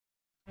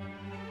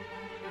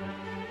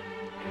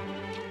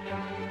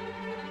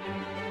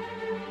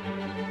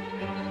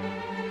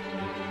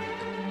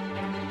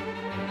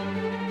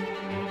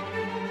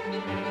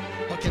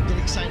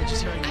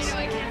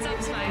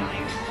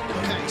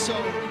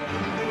So,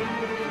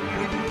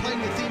 we've been playing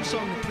the theme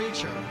song to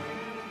Preacher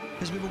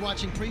because we were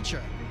watching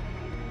Preacher.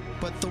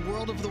 But The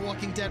World of the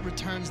Walking Dead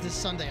returns this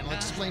Sunday, and I'll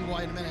explain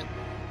why in a minute.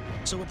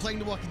 So we're playing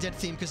the Walking Dead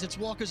theme because it's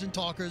Walkers and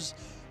Talkers,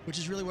 which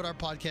is really what our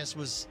podcast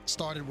was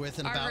started with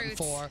and about and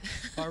for,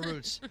 our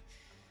roots.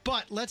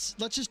 But let's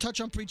just touch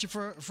on Preacher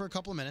for a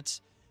couple of minutes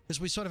because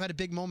we sort of had a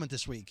big moment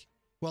this week.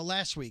 Well,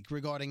 last week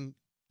regarding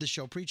the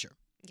show Preacher.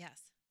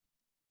 Yes.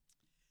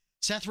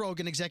 Seth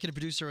Rogen, executive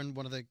producer and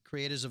one of the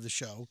creators of the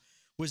show,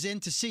 was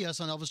in to see us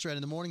on Elvis Duran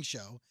in the Morning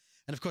Show.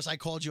 And, of course, I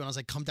called you and I was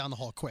like, come down the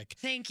hall quick.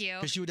 Thank you.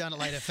 Because you were down at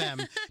Light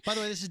FM. By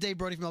the way, this is Dave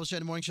Brody from Elvis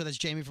Duran in the Morning Show. That's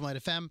Jamie from Light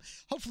FM.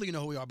 Hopefully you know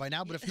who we are by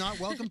now. But if not,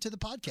 welcome to the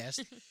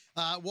podcast,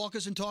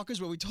 Walkers and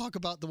Talkers, where we talk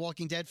about The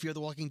Walking Dead, Fear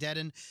the Walking Dead.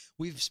 And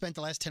we've spent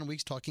the last 10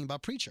 weeks talking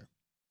about Preacher.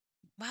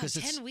 Wow,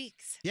 10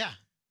 weeks. Yeah.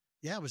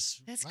 Yeah, it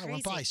was. That's wow, crazy. It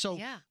went by. So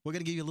we're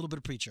going to give you a little bit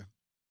of Preacher.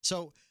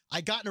 So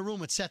I got in a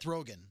room with Seth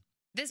Rogen.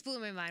 This blew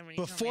my mind when you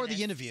told me before the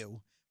this. interview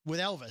with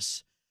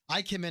Elvis.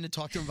 I came in and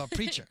talked to him about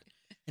Preacher.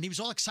 And he was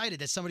all excited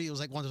that somebody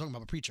was like wanted to talk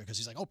about Preacher because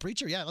he's like, oh,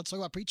 Preacher? Yeah, let's talk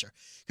about Preacher.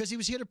 Because he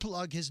was here to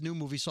plug his new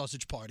movie,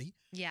 Sausage Party.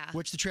 Yeah.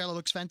 Which the trailer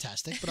looks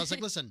fantastic. But I was like,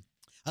 listen,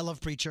 I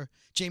love Preacher.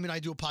 Jamie and I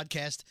do a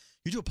podcast.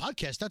 You do a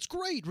podcast? That's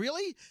great.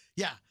 Really?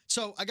 Yeah.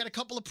 So I got a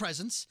couple of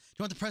presents. Do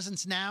you want the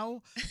presents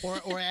now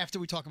or after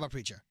we talk about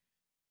Preacher?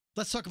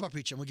 Let's talk about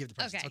Preacher and we'll give the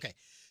presents. Okay.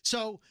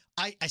 So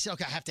I said,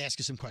 okay, I have to ask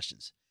you some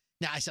questions.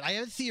 Now, I said, I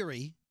have a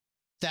theory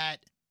that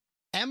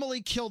Emily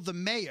killed the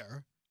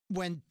mayor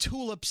when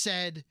Tulip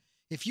said,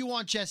 if you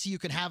want Jesse, you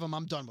can have him.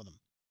 I'm done with him.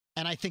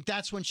 And I think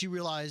that's when she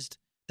realized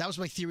that was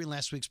my theory in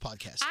last week's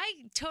podcast. I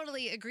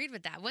totally agreed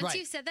with that. Once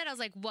you said that, I was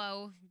like,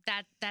 whoa,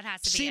 that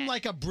has to be Seemed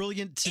like a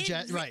brilliant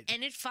suggestion. Right.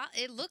 And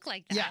it looked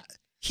like that. Yeah.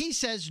 He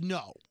says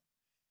no.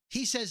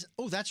 He says,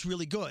 oh, that's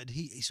really good.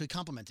 So he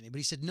complimented me, but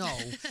he said no.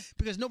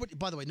 Because nobody,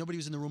 by the way, nobody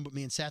was in the room but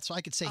me and Seth, so I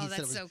could say he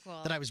said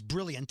that I was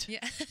brilliant. Yeah.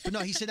 But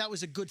no, he said that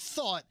was a good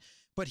thought.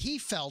 But he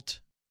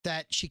felt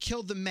that she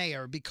killed the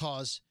mayor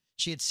because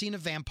she had seen a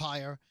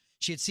vampire.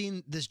 She had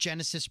seen this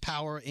Genesis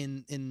power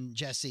in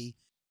Jesse.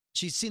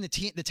 She'd seen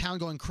the town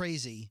going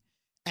crazy.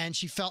 And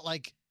she felt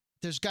like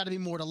there's got to be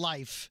more to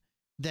life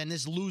than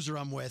this loser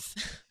I'm with.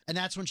 And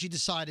that's when she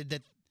decided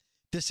that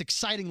this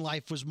exciting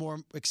life was more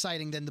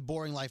exciting than the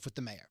boring life with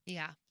the mayor.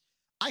 Yeah.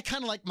 I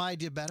kind of like my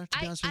idea better, to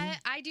be honest with you.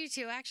 I do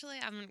too, actually.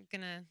 I'm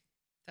going to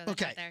throw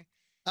that out there.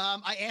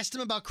 I asked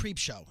him about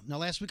Creepshow. Now,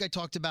 last week I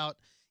talked about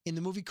in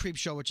the movie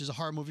Creepshow, which is a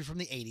horror movie from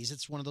the 80s.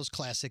 It's one of those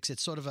classics.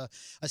 It's sort of a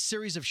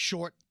series of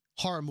short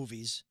horror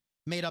movies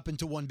made up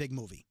into one big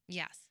movie.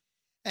 Yes.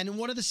 And in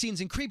one of the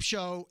scenes in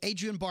Creepshow,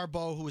 Adrienne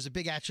Barbeau, who was a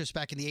big actress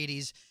back in the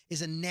 80s,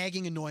 is a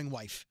nagging, annoying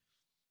wife.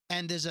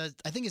 And there's I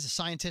think it's a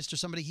scientist or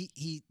somebody,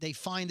 they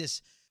find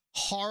this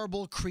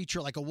horrible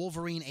creature, like a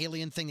Wolverine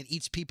alien thing that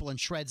eats people and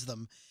shreds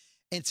them.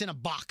 And it's in a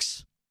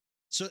box.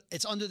 So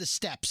it's under the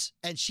steps.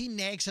 And she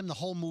nags him the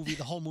whole movie.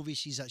 The whole movie,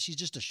 she's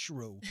just a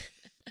shrew.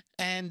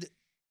 And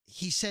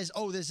he says,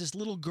 oh, there's this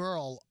little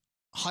girl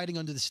hiding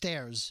under the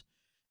stairs.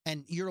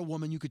 And you're a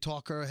woman, you could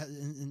talk her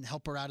and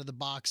help her out of the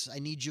box. I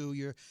need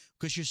you,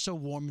 because you're so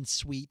warm and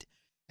sweet.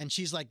 And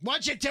she's like,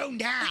 what'd you do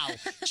now?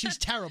 She's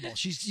terrible.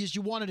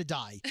 You want her to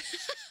die.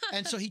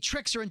 And so he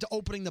tricks her into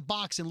opening the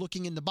box and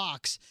looking in the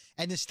box.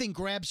 And this thing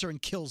grabs her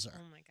and kills her.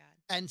 Oh, my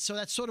God. And so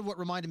that's sort of what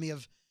reminded me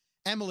of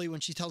Emily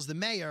when she tells the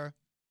mayor,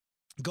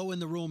 go in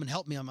the room and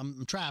help me.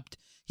 I'm trapped.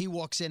 He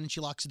walks in and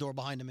she locks the door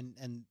behind him.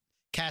 And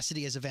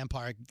Cassidy, as a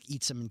vampire,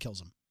 eats him and kills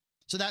him.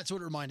 So that's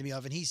what it reminded me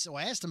of. And so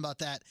I asked him about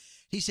that.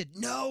 He said,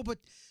 no, but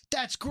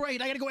that's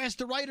great. I got to go ask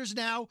the writers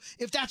now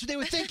if that's what they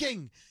were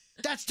thinking.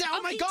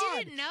 Oh my God.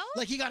 He didn't know?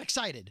 Like he got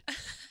excited.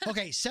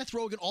 Okay, Seth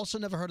Rogen also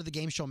never heard of the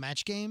game show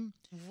Match Game.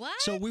 What?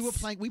 So we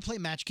play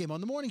Match Game on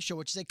the morning show,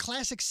 which is a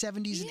classic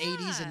 70s and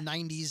 80s and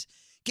 90s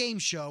game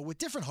show with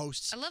different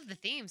hosts. I love the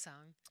theme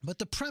song. But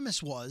the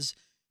premise was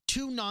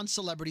two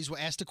non-celebrities were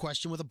asked a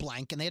question with a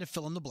blank, and they had to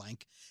fill in the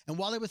blank. And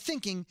while they were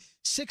thinking,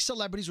 6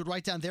 celebrities would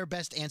write down their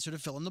best answer to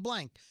fill in the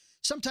blank.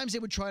 Sometimes they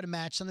would try to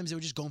match. Sometimes they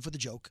were just going for the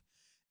joke.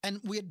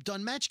 And we had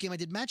done Match Game. I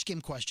did Match Game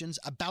questions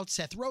about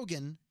Seth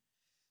Rogen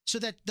so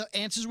that the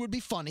answers would be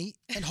funny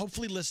and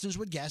hopefully listeners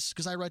would guess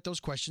because I write those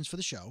questions for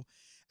the show.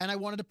 And I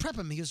wanted to prep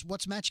him. He goes,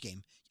 what's Match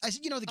Game? I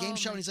said, the game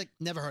show. And he's like,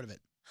 never heard of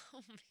it.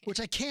 Oh, man. Which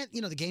I can't,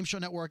 the Game Show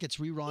Network, it's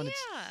rerun.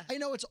 Yeah. I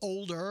know it's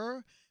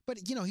older, but,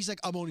 he's like,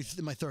 I'm only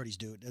in my 30s,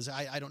 dude.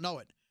 I don't know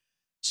it.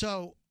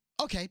 So,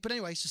 okay. But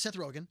anyway, so Seth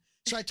Rogen.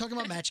 So I talked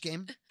about Match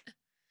Game.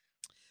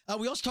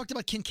 We also talked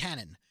about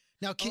Kincannon.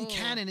 Now,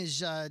 Kincannon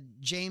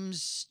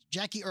is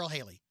Jackie Earl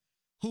Haley,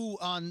 who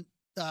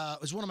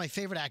was one of my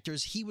favorite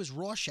actors. He was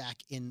Rorschach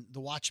in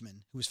The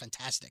Watchmen, who was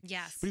fantastic.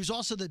 Yes. But he was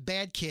also the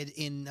bad kid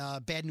in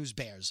Bad News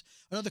Bears,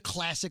 another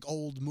classic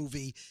old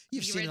movie.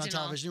 You've seen it on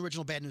television, the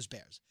original Bad News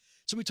Bears.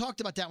 So we talked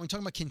about that when we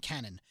talked about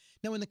Kincannon.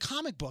 Now, in the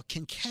comic book,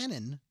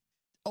 Kincannon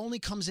only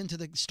comes into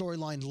the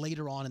storyline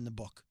later on in the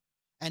book,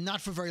 and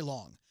not for very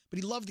long. But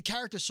he loved the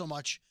character so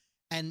much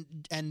and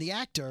the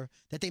actor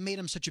that they made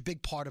him such a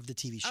big part of the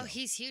TV show. Oh,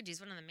 he's huge.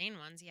 He's one of the main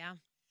ones, yeah.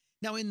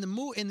 Now, in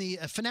the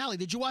finale,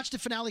 did you watch the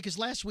finale? Because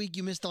last week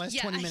you missed the last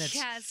 20 minutes.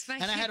 Yes.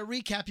 And I had to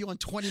recap you on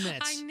 20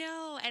 minutes. I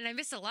know. And I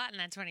missed a lot in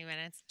that 20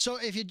 minutes. So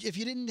if you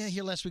didn't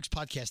hear last week's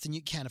podcast, and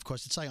you can, of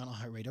course, it's on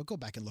iHeartRadio. Go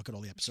back and look at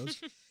all the episodes.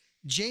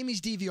 Jamie's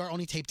DVR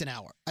only taped an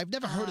hour. I've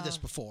never heard of this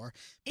before,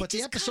 but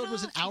the episode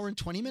was an hour and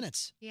 20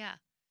 minutes. Yeah.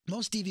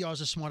 Most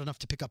DVRs are smart enough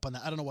to pick up on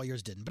that. I don't know why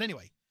yours didn't. But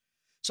anyway,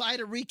 so I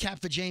had a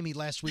recap for Jamie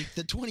last week,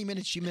 the 20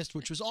 minutes she missed,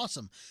 which was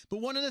awesome.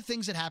 But one of the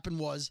things that happened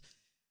was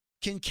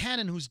Ken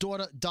Cannon, whose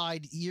daughter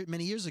died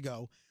many years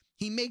ago,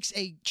 he makes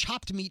a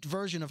chopped meat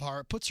version of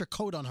her, puts her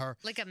coat on her.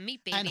 Like a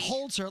meat baby. And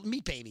holds her,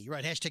 meat baby,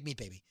 right, hashtag meat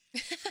baby.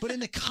 But in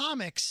the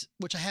comics,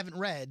 which I haven't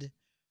read,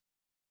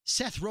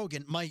 Seth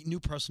Rogen, my new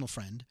personal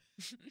friend,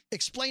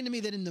 explained to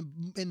me that in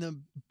the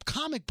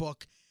comic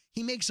book,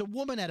 he makes a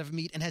woman out of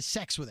meat and has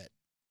sex with it.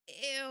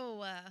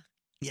 Ew.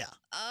 Yeah.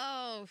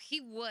 Oh, he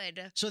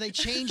would. So they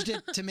changed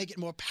it to make it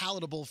more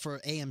palatable for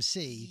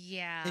AMC.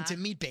 Yeah. Into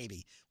Meat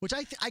Baby, which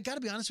I got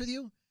to be honest with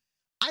you,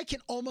 I can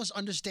almost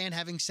understand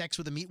having sex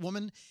with a meat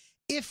woman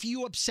if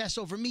you obsess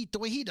over meat the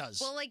way he does.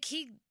 Well, like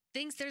he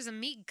thinks there's a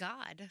meat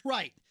god.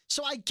 Right.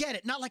 So I get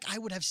it. Not like I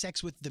would have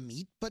sex with the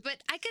meat, but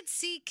I could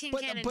see King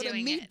Cannon but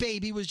doing a meat it.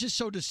 baby was just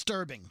so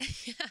disturbing.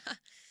 Yeah.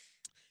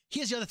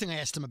 Here's the other thing I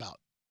asked him about.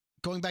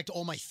 Going back to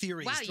all my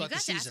theories Wow, throughout you got the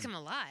season. to ask him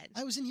a lot.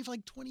 I was in here for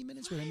like 20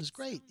 minutes with him. It was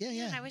great. Yeah,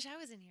 yeah. Man, I wish I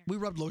was in here. We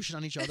rubbed lotion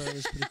on each other. It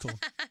was pretty cool.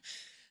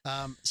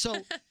 So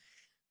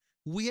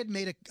we had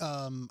made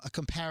a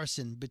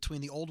comparison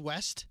between the Old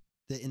West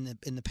in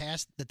the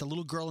past, that the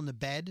little girl in the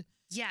bed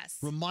Yes.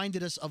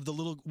 reminded us of the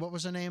little, what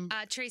was her name?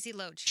 Tracy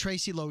Loach.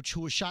 Tracy Loach,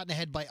 who was shot in the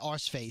head by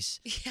Arseface.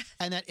 Yeah.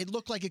 And that it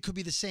looked like it could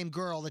be the same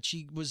girl, that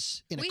she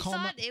was in a coma.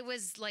 We thought it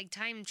was like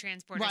time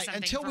transport or Right,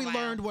 something until for we a while.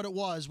 learned what it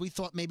was. We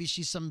thought maybe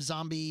she's some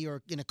zombie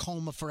or in a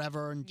coma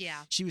forever, and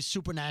Yeah. she was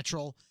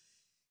supernatural.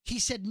 He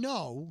said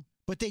no,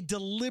 but they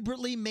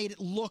deliberately made it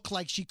look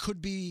like she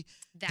could be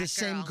the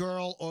same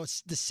girl, or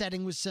the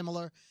setting was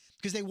similar,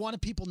 because they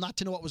wanted people not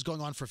to know what was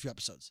going on for a few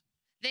episodes.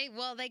 They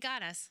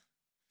got us.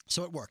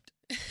 So it worked.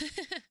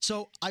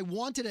 So I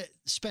wanted to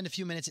spend a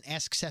few minutes and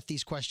ask Seth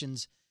these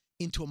questions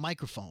into a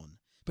microphone,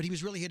 but he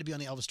was really here to be on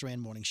the Elvis Duran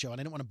Morning Show, and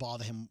I didn't want to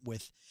bother him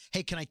with,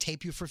 hey, can I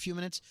tape you for a few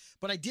minutes?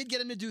 But I did get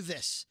him to do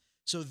this.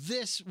 So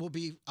this will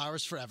be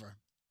ours forever.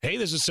 Hey,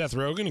 this is Seth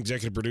Rogen,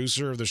 executive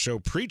producer of the show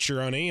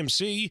Preacher on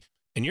AMC,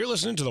 and you're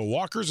listening to the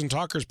Walkers and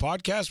Talkers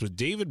podcast with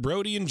David,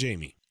 Brody, and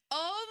Jamie.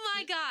 Oh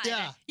my God.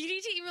 Yeah. You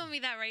need to email me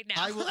that right now.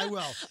 I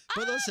will.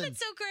 But listen, that's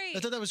so great. I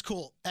thought that was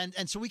cool.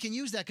 And so we can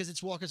use that because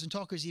it's Walkers and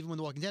Talkers even when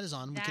The Walking Dead is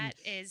on. That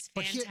is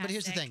fantastic. But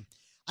here's the thing.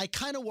 I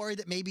kind of worry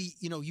that maybe,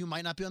 you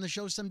might not be on the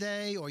show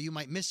someday, or you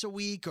might miss a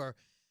week, or,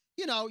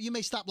 you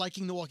may stop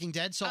liking The Walking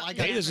Dead. So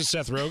Hey, this is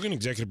Seth Rogen,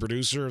 executive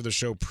producer of the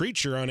show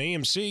Preacher on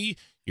AMC.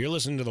 You're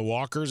listening to the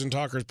Walkers and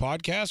Talkers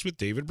podcast with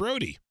David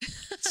Brody.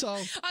 So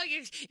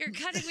you're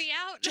cutting me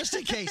out? Just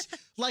in case.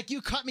 Like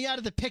you cut me out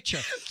of the picture.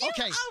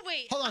 Okay. Oh,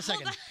 wait. Hold on a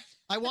second.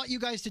 I want you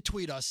guys to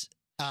tweet us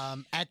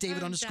at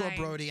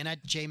David_Brody and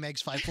at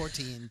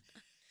JMegs514.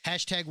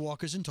 Hashtag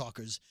Walkers and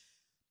Talkers.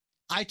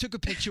 I took a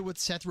picture with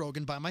Seth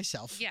Rogen by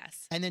myself.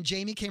 Yes. And then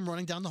Jamie came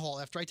running down the hall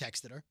after I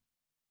texted her.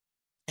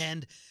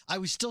 And I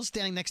was still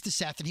standing next to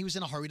Seth, and he was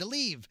in a hurry to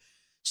leave.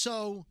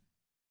 So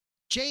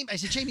I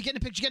said, Jamie, get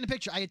in a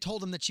picture. I had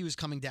told him that she was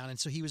coming down, and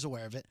so he was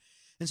aware of it.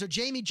 And so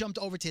Jamie jumped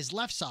over to his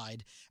left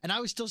side, and I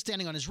was still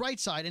standing on his right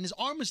side, and his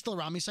arm was still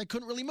around me, so I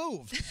couldn't really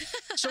move.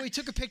 So he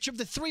took a picture of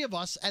the three of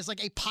us as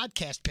like a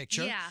podcast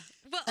picture. Yeah.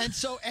 Well, and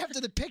so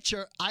after the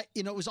picture,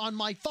 it was on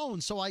my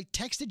phone. So I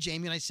texted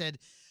Jamie and I said,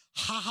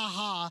 ha, ha,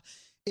 ha,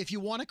 if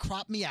you want to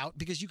crop me out,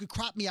 because you could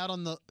crop me out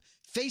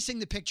facing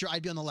the picture,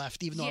 I'd be on the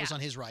left, even though I was on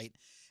his right.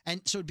 And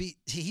so it'd be,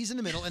 he's in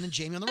the middle and then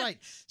Jamie on the right.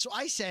 So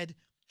I said,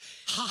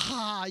 ha,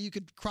 ha, you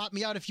could crop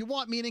me out if you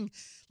want, meaning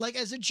like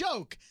as a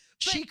joke.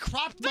 She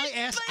cropped my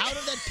ass out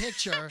of that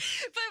picture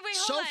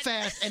wait,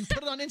 fast and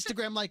put it on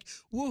Instagram like,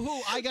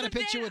 woohoo, I got a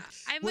picture with...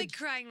 I'm like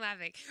crying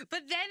laughing.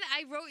 But then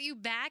I wrote you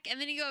back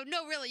and then you go,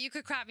 no, really, you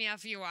could crop me out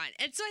if you want.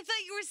 And so I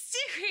thought you were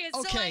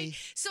serious. Okay.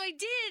 So I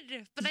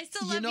did, but I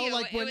still love you.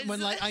 Like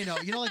when like, I know,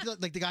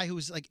 like the guy who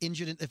was like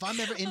injured. If I'm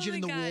ever injured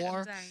in the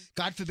war,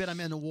 God forbid I'm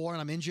in a war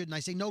and I'm injured and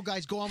I say, no,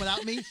 guys, go on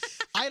without me.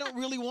 I don't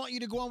really want you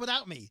to go on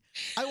without me.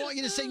 I want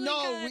you to say,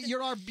 no,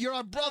 you're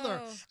our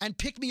brother and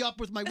pick me up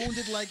with my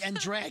wounded leg and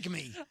drag me.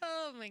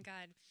 Oh my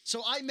God.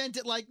 So I meant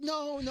it like,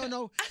 no.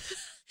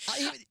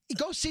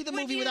 Go see the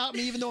movie without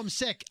me, even though I'm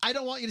sick. I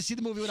don't want you to see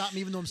the movie without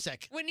me, even though I'm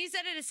sick. When you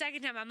said it a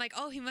second time, I'm like,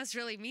 oh, he must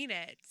really mean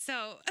it.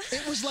 So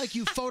it was like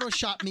you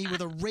photoshopped me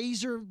with a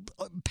razor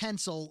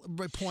pencil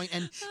point,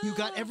 and you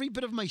got every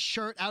bit of my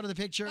shirt out of the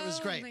picture. It was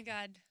great. Oh my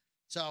God.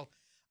 So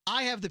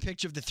I have the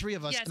picture of the three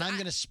of us, and I'm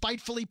going to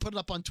spitefully put it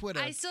up on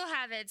Twitter. I still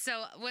have it.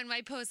 So when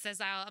my post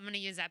says, I'm going to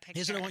use that picture.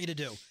 Here's what I want you to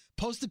do.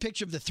 Post the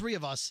picture of the three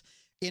of us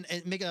and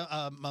make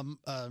a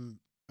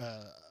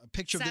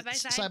picture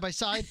side by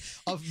side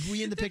of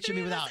we in the picture,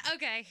 me without.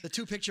 Okay. The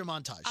two picture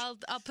montage. I'll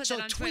put so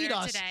that on tweet Twitter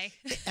us, today.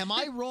 Am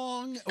I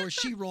wrong or is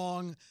she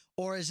wrong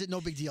or is it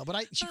no big deal?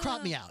 But she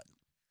cropped me out.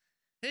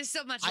 There's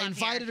so much love I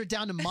invited here. her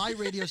down to my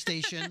radio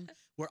station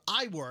where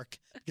I work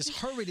because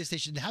her radio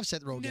station didn't have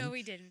Seth Rogen. No,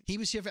 we didn't. He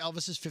was here for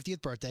Elvis's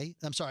 50th birthday.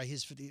 I'm sorry,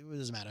 his 50th, it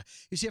doesn't matter.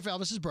 He was here for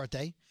Elvis's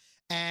birthday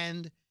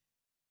and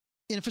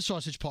in for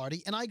sausage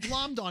party, and I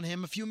glommed on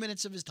him a few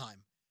minutes of his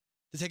time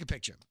to take a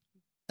picture.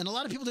 And a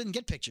lot of people didn't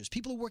get pictures.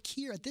 People who work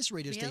here at this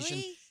radio station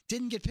Really?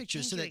 didn't get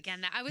pictures. Thank you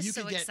again. I was you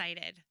so could get-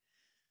 excited.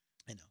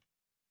 I know.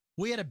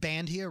 We had a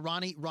band here,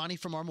 Ronnie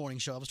from our morning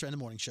show, Elvis Duran the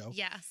Morning Show.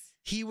 Yes.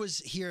 He was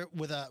here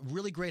with a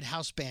really great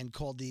house band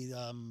called the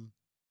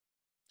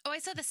Oh, I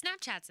saw the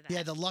Snapchats of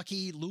that. the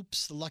Lucky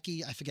Loops,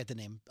 I forget the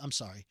name. I'm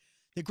sorry.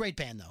 They're a great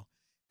band though.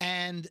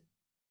 And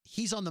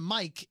he's on the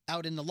mic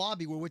out in the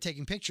lobby where we're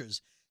taking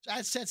pictures. So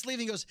as Seth's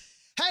leaving, he goes,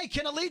 "Hey,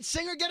 can a lead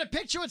singer get a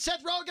picture with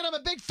Seth Rogen? I'm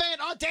a big fan."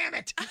 Oh, damn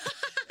it.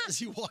 As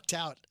he walked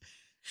out.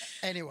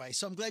 Anyway,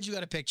 so I'm glad you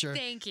got a picture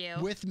Thank you.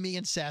 with me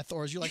and Seth,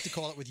 or as you like to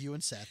call it, with you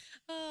and Seth.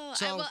 Oh,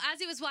 So- well, as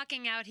he was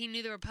walking out, he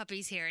knew there were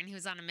puppies here, and he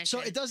was on a mission.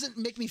 So it doesn't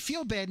make me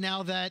feel bad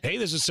now that Hey,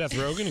 this is Seth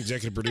Rogen,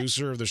 executive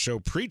producer of the show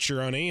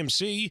Preacher on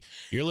AMC.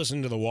 You're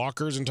listening to the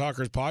Walkers and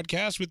Talkers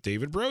podcast with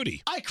David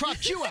Brody. I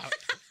cropped you out.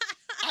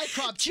 I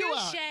cropped you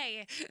out.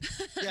 Touche.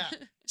 Yeah.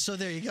 So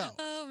there you go.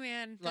 Oh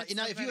man. Right. That's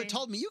Now, so if you had funny.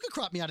 told me you could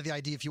crop me out of the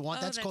ID if you want,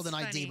 Oh, that's called an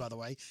that's ID, funny. by the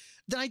way.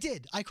 Then I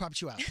did. I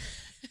cropped you out.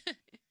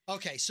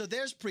 Okay, so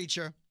there's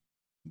Preacher.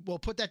 We'll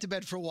put that to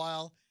bed for a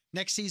while.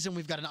 Next season,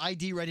 we've got an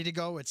ID ready to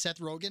go. It's Seth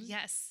Rogen.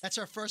 Yes. That's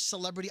our first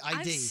celebrity I'm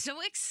ID. so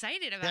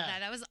excited about Yeah. that.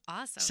 That was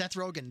awesome. Seth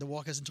Rogen, the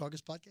Walkers and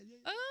Talkers podcast. Yeah,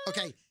 yeah. Oh.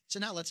 Okay, so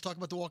now let's talk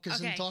about the Walkers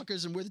and Okay.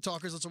 Talkers, and we're the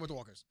Talkers. Let's talk about the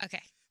Walkers.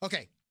 Okay.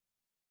 Okay.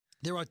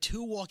 There are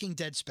 2 Walking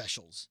Dead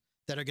specials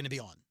that are going to be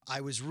on. I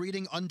was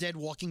reading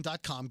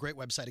undeadwalking.com, great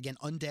website. Again,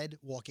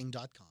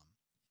 undeadwalking.com.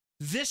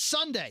 This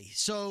Sunday,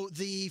 so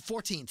the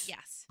 14th.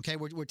 Yes. Okay,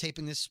 we're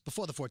taping this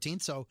before the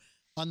 14th. So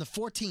on the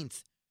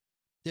 14th,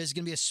 there's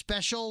going to be a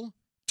special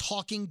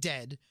Talking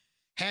Dead,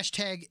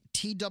 hashtag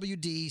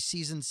TWD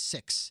Season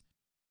 6.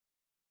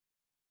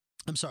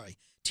 I'm sorry,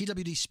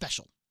 TWD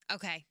Special.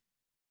 Okay.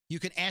 You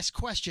can ask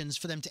questions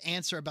for them to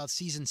answer about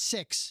Season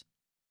 6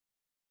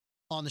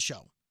 on the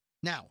show.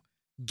 Now,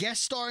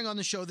 guest starring on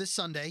the show this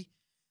Sunday,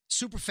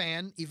 super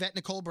fan Yvette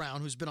Nicole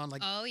Brown, who's been on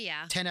like Oh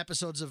yeah. 10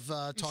 episodes of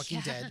Talking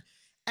Yeah. Dead,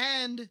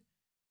 and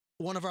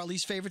one of our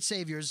least favorite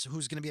saviors,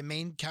 who's going to be a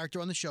main character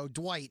on the show,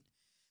 Dwight,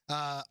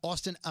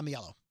 Austin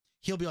Amiello.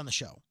 He'll be on the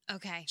show.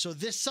 Okay. So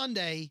this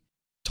Sunday,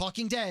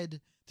 Talking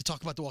Dead, to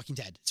talk about The Walking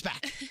Dead. It's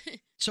back.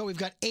 So we've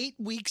got 8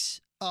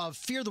 weeks of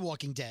Fear the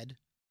Walking Dead.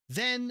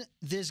 Then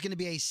there's going to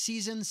be a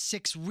Season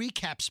 6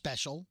 recap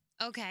special,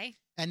 Okay.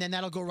 and then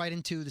that'll go right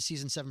into the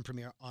Season 7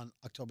 premiere on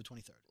October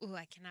 23rd. Ooh,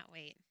 I cannot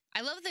wait.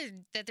 I love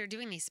that they're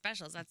doing these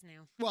specials. That's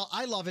new. Well,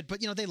 I love it, but,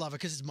 they love it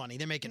because it's money.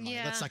 They're making money.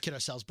 Yeah. Let's not kid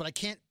ourselves. But I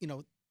can't,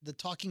 The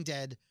Talking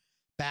Dead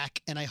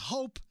back, and I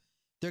hope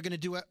they're going to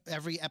do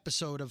every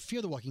episode of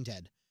Fear the Walking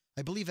Dead.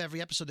 I believe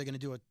every episode they're going to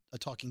do a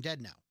Talking Dead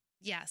now.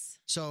 Yes.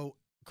 So,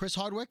 Chris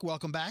Hardwick,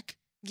 welcome back.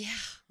 Yeah.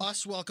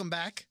 Us, welcome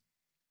back.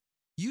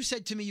 You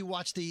said to me you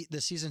watched the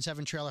Season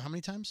 7 trailer how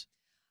many times?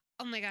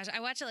 Oh my gosh, I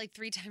watched it like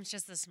 3 times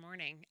just this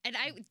morning. And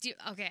I do.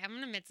 Okay, I'm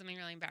gonna admit something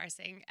really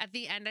embarrassing. At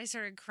the end, I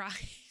started crying.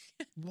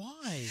 Why?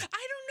 I don't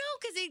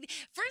know, because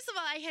first of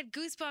all, I had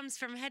goosebumps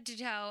from head to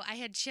toe. I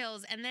had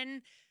chills, and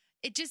then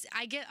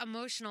I get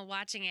emotional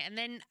watching it, and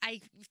then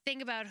I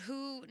think about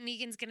who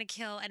Negan's gonna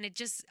kill, and it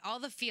just all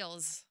the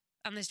feels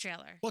on this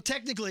trailer. Well,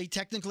 technically,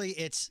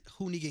 it's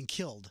who Negan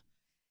killed.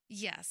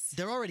 Yes.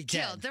 They're already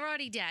dead. Killed. They're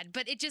already dead.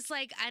 But it just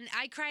and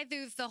I cried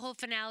through the whole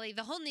finale,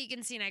 the whole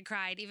Negan scene. I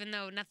cried, even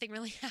though nothing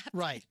really happened.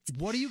 Right.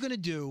 What are you going to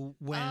do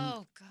when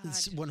Oh God.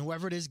 when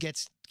whoever it is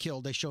gets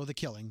killed? They show the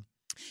killing,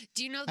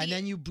 Do you know? and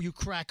then you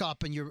crack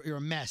up and you're a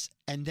mess,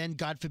 and then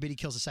God forbid he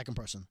kills the second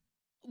person.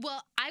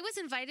 Well, I was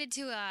invited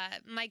to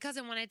my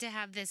cousin wanted to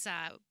have this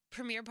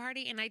premiere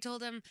party, and I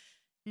told him,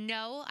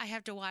 no, I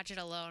have to watch it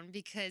alone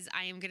because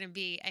I am going to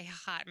be a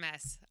hot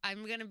mess.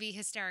 I'm going to be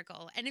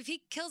hysterical. And if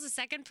he kills a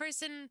second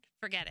person,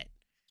 forget it.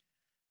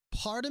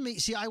 Part of me,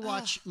 see, I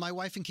watch. My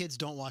wife and kids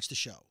don't watch the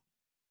show,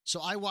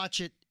 so I watch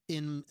it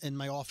in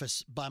my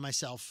office by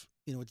myself,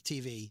 with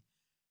the TV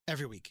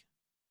every week.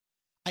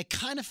 I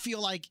kind of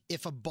feel like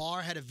if a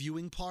bar had a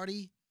viewing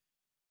party,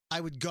 I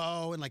would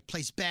go and like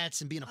place bets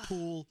and be in a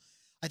pool.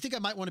 I think I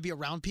might want to be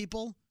around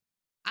people.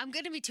 I'm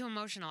going to be too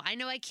emotional. I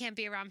know I can't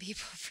be around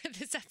people for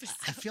this episode.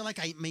 I feel like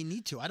I may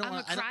need to. I don't I'm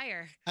want. a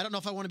crier. I don't know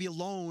if I want to be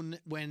alone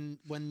when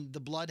the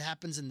blood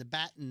happens and the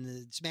bat and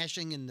the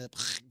smashing and the.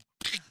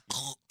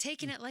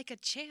 Taking it like a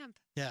champ.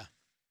 Yeah,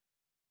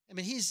 I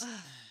mean he's.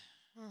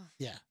 Oh.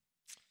 Yeah.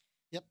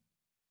 Yep.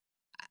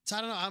 So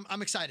I don't know.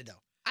 I'm excited though.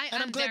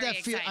 I'm glad very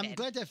that Fear. I'm excited.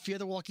 glad that Fear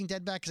the Walking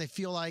Dead back because I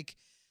feel like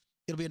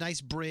it'll be a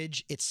nice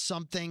bridge. It's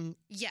something.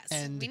 Yes,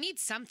 and- we need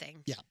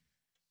something.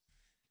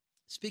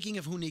 Speaking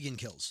of who Negan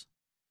kills,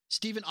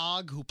 Stephen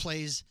Ogg, who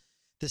plays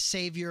the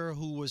savior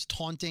who was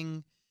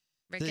taunting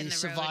Rick the in the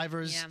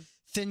survivors, Road. Yeah.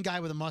 thin guy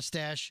with a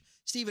mustache.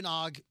 Stephen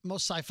Ogg.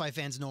 Most sci-fi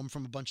fans know him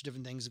from a bunch of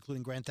different things,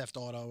 including Grand Theft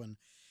Auto, and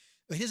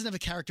he doesn't have a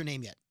character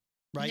name yet.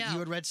 Right? No. You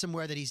had read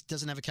somewhere that he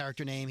doesn't have a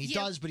character name. He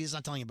Yeah. does, but he's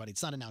not telling anybody.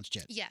 It's not announced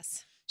yet.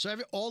 Yes. So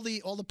all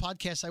the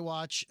podcasts I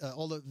watch,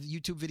 all the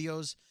YouTube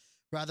videos,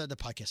 Rather, the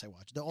podcast I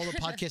watch. All the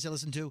podcasts I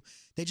listen to,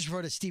 they just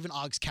refer to Stephen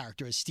Ogg's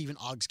character as Stephen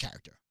Ogg's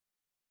character,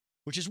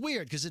 which is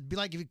weird because it'd be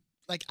like, if you,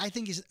 like I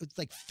think he's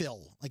like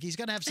Phil. Like he's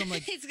got to have some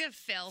like... He's gonna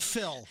Phil.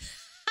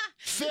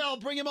 Phil,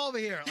 bring him over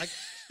here. Like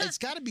it's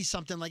got to be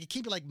something like, it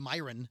can't be like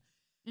Myron.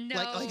 No.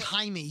 Like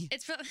Jaime.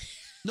 It's from...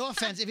 No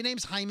offense. If your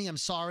name's Jaime, I'm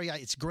sorry.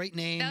 It's a great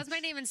name. That was my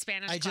name in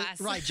Spanish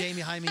class. Right,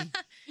 Jamie Jaime.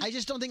 I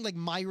just don't think like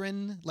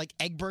Myron, like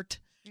Egbert.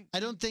 I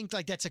don't think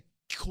like that's a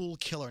cool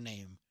killer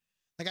name.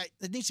 Like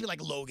it needs to be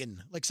like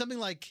Logan, like something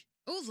like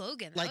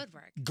Logan, that like would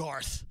work.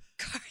 Garth.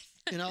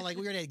 You know, like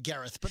we already had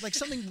Gareth, but like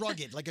something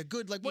rugged, like a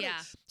good, like what? Yeah.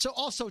 So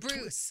also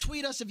Bruce.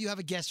 Tweet us if you have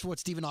a guess for what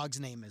Stephen Ogg's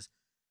name is,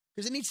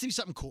 because it needs to be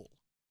something cool.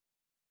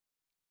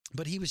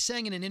 But he was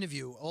saying in an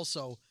interview,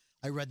 also,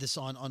 I read this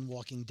on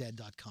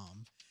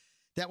WalkingDead.com,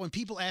 that when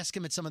people ask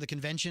him at some of the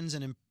conventions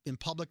and in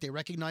public, they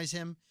recognize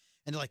him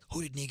and they're like,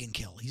 "Who did Negan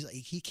kill?" He's like,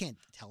 he can't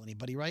tell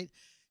anybody, right?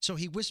 So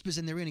he whispers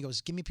in their ear and he goes,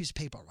 "Give me a piece of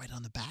paper, I'll write it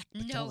on the back,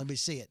 but don't let me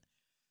see it."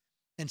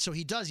 And so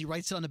he does. He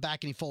writes it on the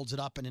back and he folds it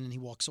up and then he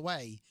walks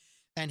away.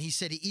 And he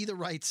said he either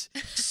writes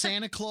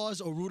Santa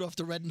Claus or Rudolph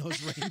the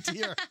Red-Nosed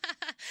Reindeer.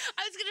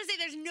 I was going to say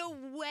there's no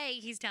way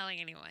he's telling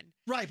anyone.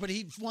 Right, but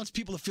he wants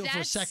people to feel for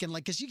a second,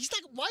 like, because he's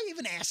like, why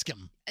even ask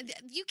him?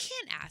 You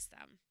can't ask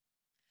them.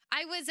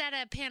 I was at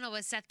a panel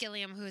with Seth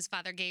Gilliam, who is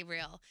Father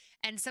Gabriel,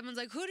 and someone's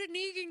like, "Who did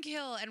Negan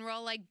kill?" And we're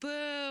all like,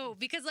 "Boo,"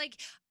 because like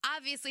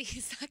obviously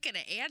he's not going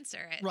to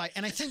answer it. Right,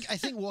 and I think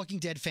Walking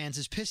Dead fans,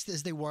 as pissed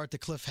as they were at the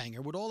cliffhanger,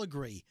 would all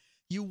agree.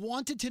 You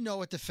wanted to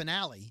know at the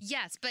finale.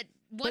 Yes, but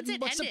once it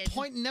what's ended, the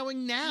point in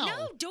knowing now?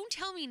 No, don't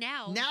tell me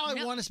now. Now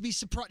I want to be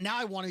surprised. Now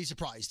I want to be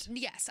surprised.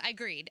 Yes, I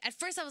agreed. At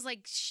first I was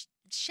like,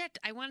 shit,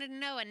 I wanted to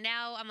know, and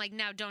now I'm like,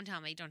 no, don't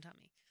tell me, don't tell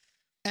me.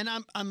 And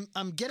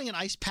I'm getting an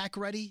ice pack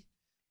ready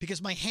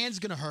because my hand's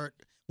gonna hurt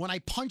when I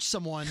punch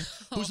someone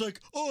who's like,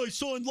 "Oh, I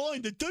saw in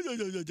line that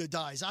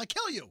dies. I'll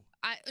kill you."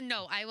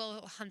 No, I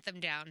will hunt them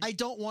down. I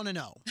don't want to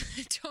know.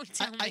 Don't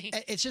tell me.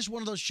 It's just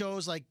one of those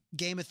shows like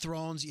Game of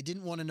Thrones. You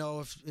didn't want to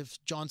know if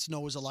Jon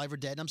Snow was alive or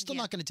dead. And I'm still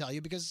not going to tell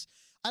you because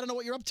I don't know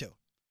what you're up to.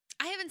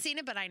 I haven't seen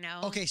it, but I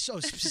know. Okay, so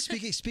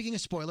speaking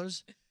of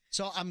spoilers,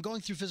 so I'm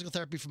going through physical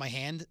therapy for my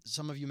hand.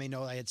 Some of you may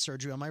know I had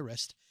surgery on my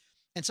wrist.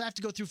 And so I have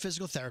to go through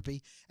physical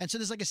therapy. And so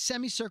there's like a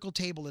semicircle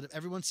table that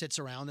everyone sits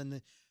around,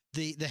 and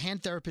the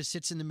hand therapist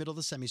sits in the middle of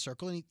the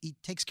semicircle, and he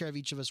takes care of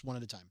each of us one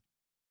at a time.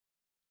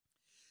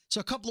 So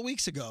a couple of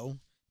weeks ago,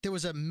 there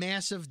was a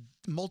massive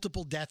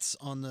multiple deaths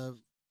on the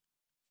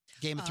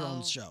Game of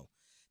Thrones show.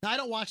 Now, I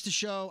don't watch the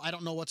show. I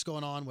don't know what's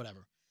going on,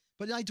 whatever.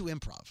 But I do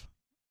improv.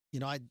 You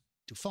know, I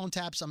do phone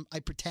taps. I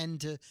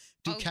pretend to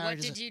do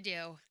characters. What did you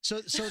do?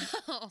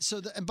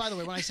 And by the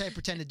way, when I say I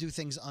pretend to do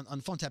things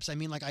on phone taps, I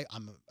mean like I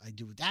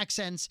do with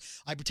accents.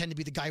 I pretend to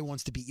be the guy who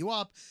wants to beat you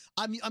up.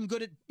 I'm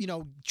good at, you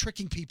know,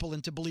 tricking people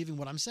into believing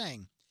what I'm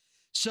saying.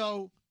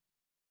 So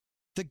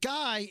the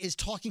guy is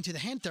talking to the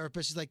hand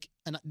therapist. He's like,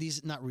 and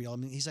these not real. I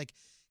mean, he's like,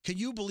 "Can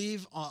you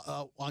believe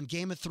on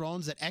Game of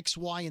Thrones that X,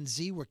 Y, and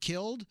Z were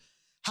killed?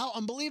 How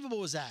unbelievable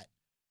was that?"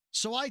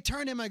 So I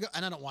turn to him, I go,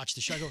 and I don't watch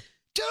the show. I go,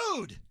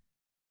 "Dude,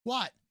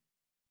 what?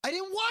 I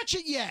didn't watch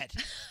it yet."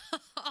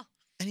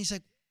 And he's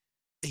like,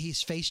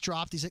 his face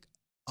dropped. He's like,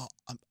 "Oh,"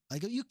 I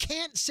go, "You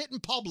can't sit in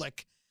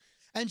public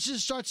and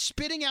just start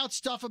spitting out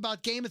stuff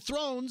about Game of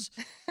Thrones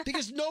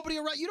because nobody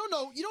around, you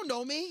don't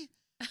know me.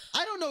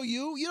 I don't know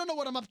you. You don't know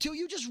what I'm up to.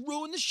 You just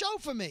ruined the show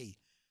for me."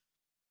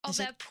 Oh, he's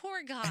that like,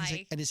 poor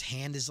guy. and his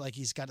hand is like,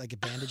 he's got like a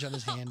bandage on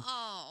his hand.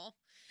 Oh.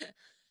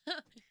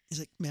 He's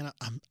like, "Man,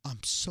 I'm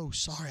so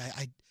sorry.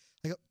 I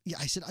go, yeah."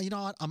 I said, "You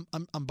know what?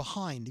 I'm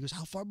behind." He goes,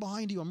 "How far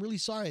behind are you?" "I'm really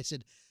sorry." I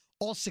said,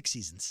 "All 6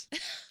 seasons."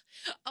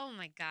 Oh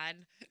my God.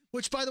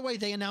 Which, by the way,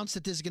 they announced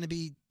that there's going to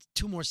be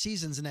 2 more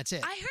seasons and that's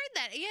it. I heard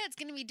that. Yeah, it's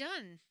going to be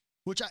done.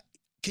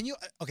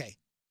 Okay.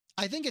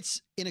 I think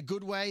it's in a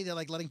good way. They're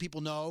like letting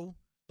people know.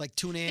 Like,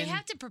 tune in. They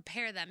have to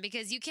prepare them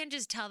because you can't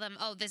just tell them,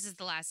 "Oh, this is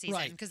the last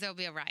season," because there'll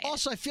be a riot.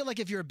 Also, I feel like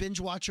if you're a binge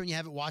watcher and you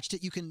haven't watched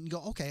it, you can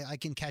go, "Okay, I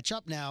can catch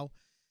up now."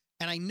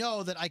 And I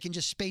know that I can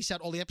just space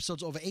out all the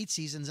episodes over 8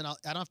 seasons and I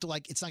don't have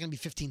to it's not going to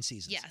be 15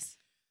 seasons. Yes.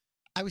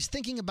 I was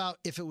thinking about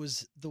if it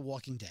was The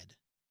Walking Dead.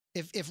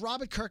 If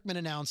Robert Kirkman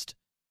announced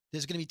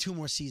there's going to be 2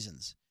 more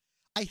seasons,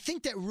 I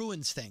think that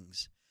ruins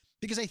things.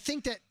 Because I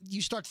think that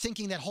you start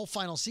thinking that whole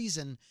final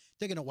season,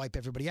 they're going to wipe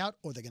everybody out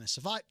or they're going to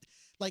survive.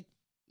 Like,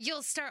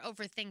 you'll start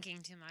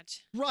overthinking too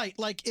much. Right.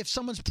 Like if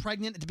someone's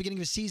pregnant at the beginning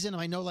of a season,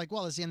 and I know like,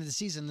 well, it's the end of the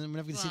season, and we're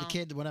never going to see the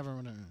kid,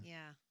 whatever. Yeah.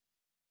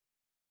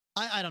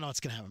 I don't know what's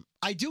going to happen.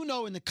 I do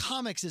know in the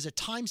comics there's a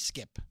time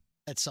skip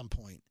at some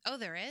point. Oh,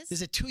 there is?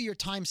 There's a 2-year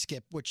time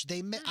skip, which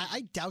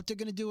I doubt they're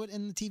going to do it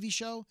in the TV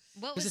show.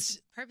 What was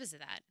the purpose of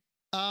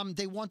that?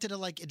 They wanted to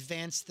like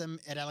advance them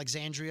at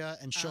Alexandria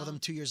and show them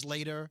 2 years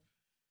later.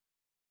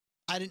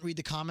 I didn't read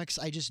the comics.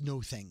 I just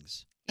know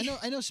things.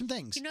 I know some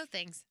things. You know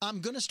things. I'm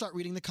going to start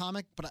reading the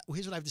comic, but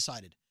here's what I've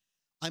decided.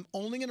 I'm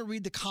only going to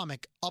read the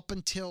comic up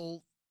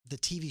until the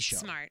TV show.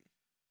 Smart.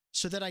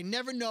 So that I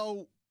never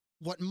know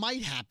what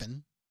might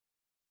happen,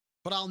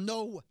 but I'll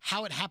know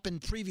how it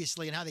happened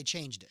previously and how they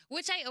changed it.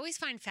 Which I always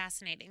find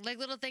fascinating. Like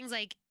little things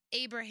like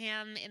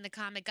Abraham in the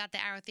comic got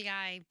the arrow through the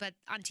eye, but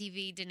on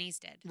TV, Denise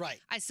did. Right.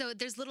 So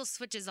there's little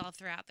switches all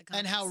throughout the comics.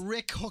 And how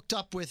Rick hooked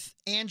up with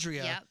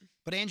Andrea, Yep.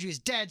 but Andrea's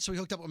dead, so he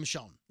hooked up with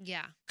Michonne.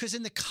 Yeah. Because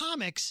in the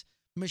comics,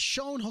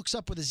 Michonne hooks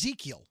up with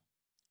Ezekiel.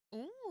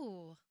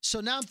 Ooh.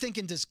 So now I'm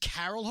thinking, does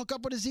Carol hook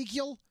up with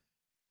Ezekiel?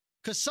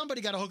 Because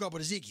somebody got to hook up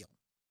with Ezekiel.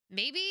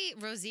 Maybe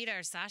Rosita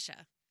or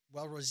Sasha.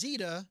 Well,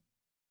 Rosita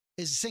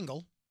is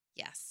single.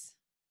 Yes.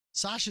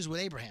 Sasha's with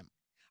Abraham.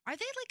 Are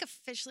they like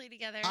officially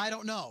together? I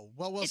don't know.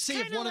 Well, we'll It's see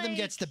if kinda one of them like-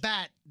 gets the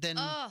bat. Then,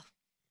 Oh,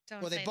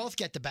 don't well, they say both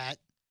get the bat.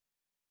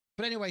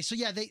 But anyway, so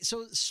yeah,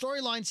 so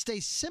storylines stay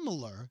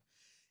similar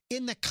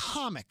in the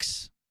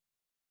comics.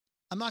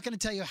 I'm not going to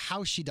tell you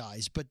how she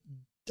dies, but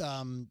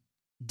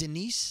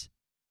Denise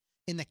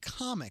in the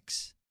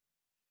comics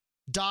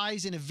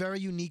dies in a very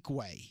unique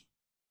way.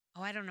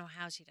 Oh, I don't know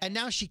how she does. And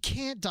now she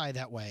can't die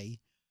that way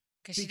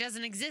because she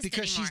doesn't exist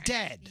because she's anymore.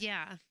 dead.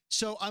 Yeah.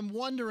 So I'm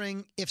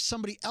wondering if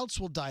somebody else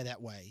will die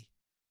that way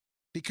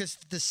because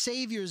the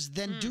saviors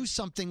then do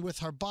something with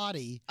her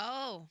body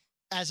Oh.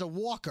 as a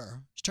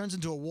walker. She turns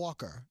into a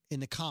walker in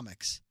the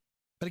comics.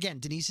 But again,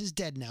 Denise is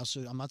dead now, so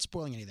I'm not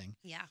spoiling anything.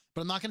 Yeah.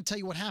 But I'm not going to tell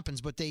you what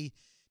happens. But they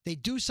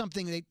do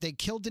something. They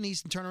kill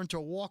Denise and turn her into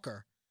a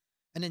walker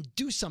and then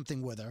do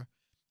something with her.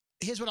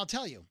 Here's what I'll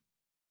tell you.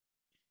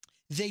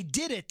 They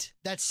did it,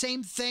 that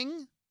same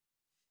thing,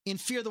 in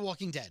Fear the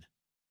Walking Dead.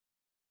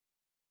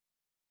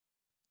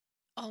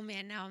 Oh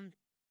man, now I'm.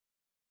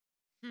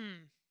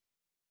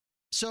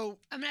 So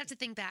I'm gonna have to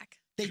think back.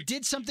 they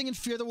did something in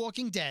Fear the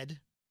Walking Dead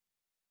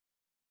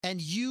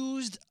and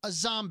used a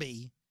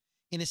zombie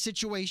in a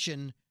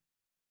situation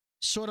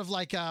sort of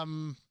like,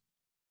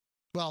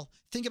 well,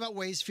 think about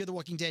ways Fear the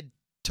Walking Dead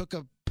took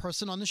a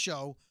person on the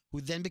show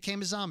who then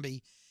became a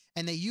zombie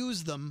and they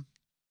used them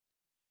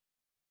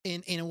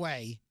in a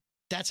way.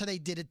 That's how they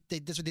did it.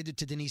 That's what they did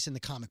to Denise in the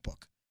comic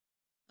book.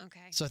 Okay.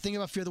 So think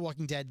about Fear the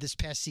Walking Dead this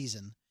past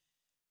season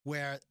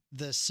where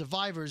the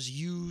survivors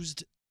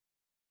used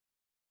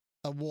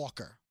a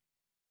walker.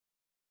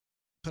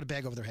 Put a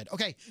bag over their head.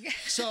 Okay,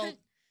 so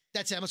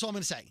that's it. That's all I'm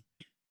going to say.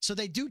 So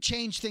they do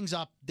change things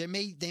up. They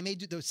may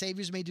do, the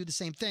saviors may do the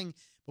same thing,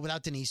 but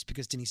without Denise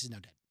because Denise is now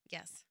dead.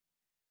 Yes.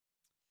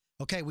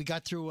 Okay, we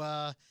got through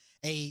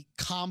a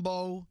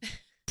combo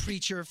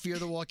Preacher, Fear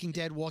the Walking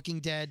Dead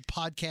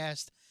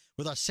podcast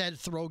with our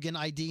Seth Rogen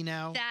ID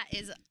now. That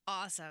is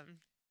awesome.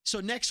 So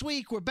next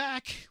week we're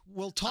back.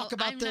 We'll talk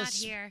about I'm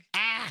this. not here.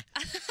 Ah.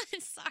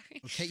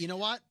 Sorry. Okay, you know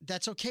what?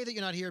 That's okay that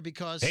you're not here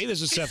because Hey,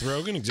 this is Seth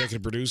Rogen,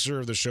 executive producer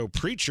of the show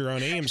Preacher on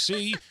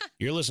AMC.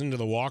 You're listening to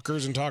the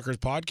Walkers and Talkers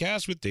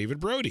podcast with David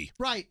Brody.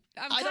 right.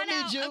 I'm I don't cut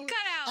out. need you. I'm cut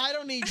out. I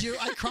don't need you.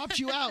 I cropped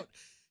you out.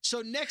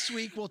 So next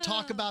week we'll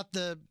talk about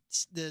the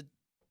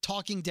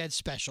Talking Dead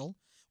special,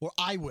 or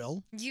I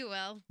will. You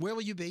will. Where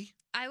will you be?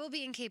 I will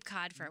be in Cape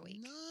Cod for a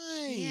week.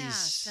 Nice. Yeah.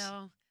 So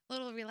a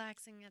little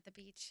relaxing at the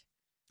beach,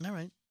 All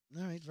right.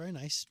 All right. Very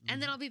nice.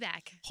 and then I'll be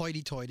back.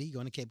 Hoity-toity,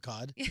 going to Cape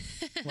Cod.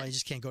 Well, you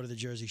just can't go to the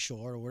Jersey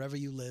Shore or wherever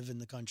you live in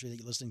the country that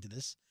you're listening to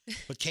this.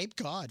 But Cape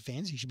Cod,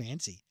 fancy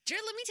schmancy.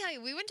 Jared, let me tell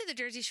you, we went to the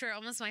Jersey Shore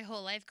almost my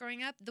whole life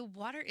growing up. The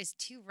water is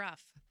too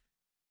rough.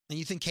 And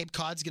you think Cape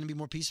Cod's going to be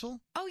more peaceful?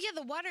 Oh yeah,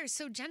 the water is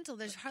so gentle.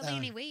 There's hardly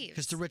any waves.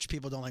 Because the rich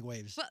people don't like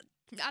waves. Well,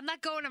 I'm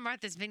not going to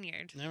Martha's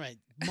Vineyard. All right.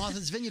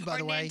 Martha's Vineyard, by or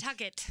the way.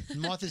 Nantucket.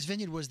 Martha's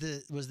Vineyard was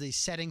the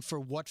setting for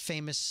what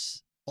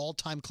famous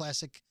all-time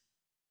classic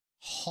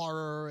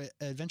horror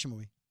adventure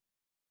movie?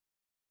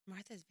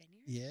 Martha's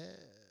Vineyard? Yeah.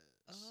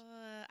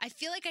 I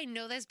feel like I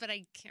know this, but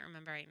I can't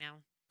remember right now.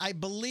 I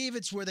believe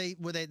it's where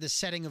the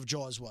setting of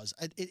Jaws was.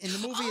 In the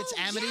movie, it's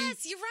Amity.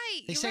 Yes, you're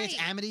right. They say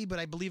it's Amity, but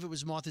I believe it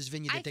was Martha's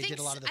Vineyard that they did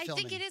a lot of the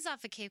filming. I think it is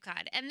off of Cape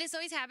Cod. And this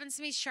always happens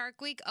to me. Shark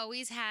Week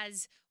always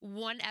has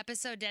one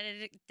episode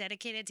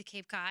dedicated to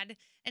Cape Cod.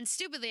 And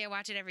stupidly, I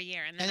watch it every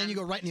year. And then you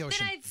go right in the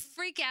ocean. Then I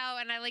freak out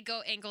and I like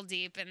go ankle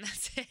deep and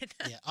that's it.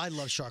 Yeah, I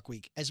love Shark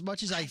Week. As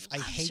much as I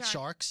love hate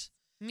sharks,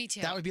 Me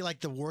too. that would be like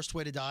the worst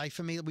way to die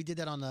for me. We did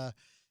that on the...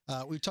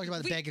 we talked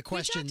about the bag of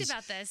questions. We talked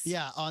about this.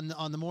 Yeah,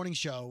 on the morning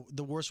show,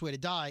 the worst way to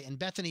die. And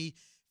Bethany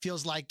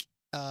feels like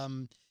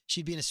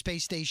she'd be in a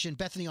space station.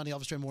 Bethany on the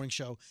Elvis Duran morning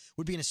show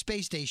would be in a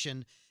space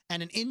station,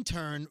 and an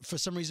intern for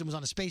some reason was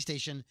on a space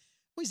station.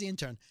 Who's the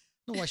intern?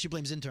 I don't know why she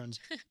blames interns.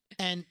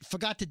 And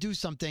forgot to do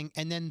something,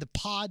 and then the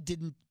pod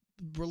didn't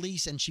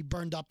release, and she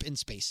burned up in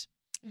space.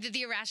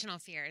 The irrational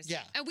fears.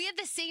 Yeah. And we have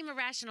the same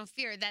irrational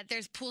fear that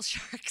there's pool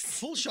sharks.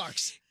 Pool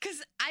sharks.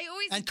 Because I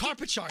always... And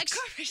carpet sharks. And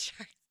carpet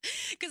sharks.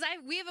 Because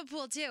we have a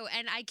pool too,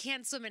 and I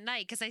can't swim at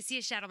night because I see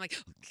a shadow. I'm like,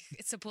 oh,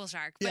 it's a pool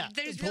shark. But Yeah,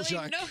 there's pool really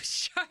shark. no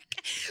shark.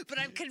 But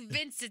I'm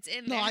convinced it's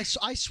in No, there.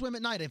 I swim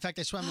at night. In fact,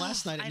 I swam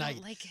last night at I night.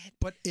 don't like it.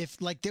 But if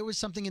there was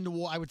something in the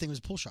water, I would think it was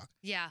a pool shark.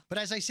 Yeah. But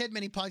as I said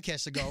many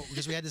podcasts ago,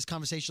 because we had this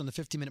conversation on the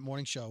 15-minute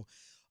morning show,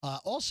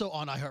 also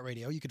on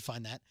iHeartRadio, you could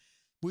find that.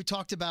 We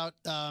talked about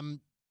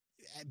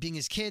being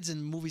as kids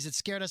and movies that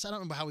scared us. I don't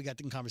remember how we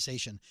got in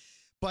conversation.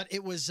 But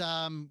it was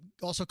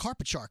also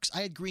carpet sharks.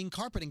 I had green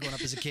carpeting growing up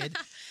as a kid,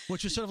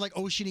 which was sort of like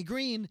oceany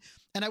green.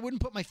 And I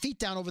wouldn't put my feet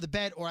down over the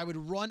bed or I would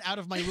run out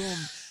of my room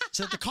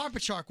so that the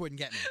carpet shark wouldn't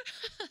get me.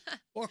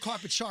 Or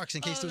carpet sharks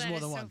in case there was more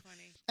than one. So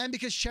funny. And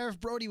because Sheriff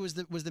Brody was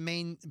the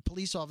main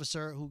police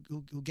officer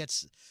who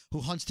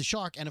hunts the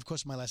shark, and of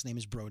course my last name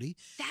is Brody.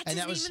 That's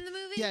and his name in the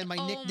movie? Yeah, and my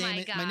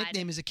nickname my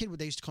nickname as a kid,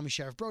 they used to call me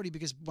Sheriff Brody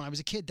because when I was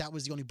a kid, that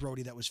was the only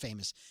Brody that was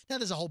famous. Now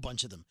there's a whole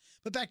bunch of them,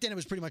 but back then it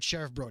was pretty much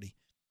Sheriff Brody.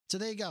 So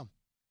there you go.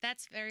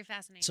 That's very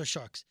fascinating. So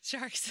sharks.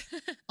 Sharks.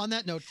 On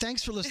that note,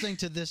 thanks for listening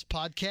to this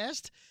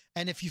podcast.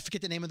 And if you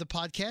forget the name of the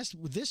podcast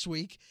this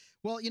week,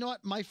 well, you know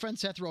what? My friend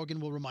Seth Rogen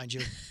will remind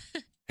you.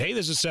 Hey,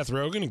 this is Seth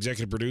Rogen,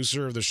 executive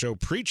producer of the show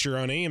Preacher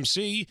on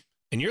AMC,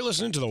 and you're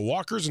listening to the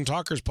Walkers and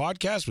Talkers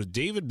podcast with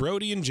David,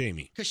 Brody, and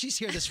Jamie. Because she's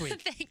here this week.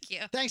 Thank you.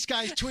 Thanks,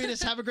 guys. Tweet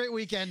us. Have a great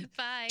weekend.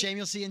 Bye. Jamie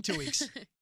will see you in 2 weeks.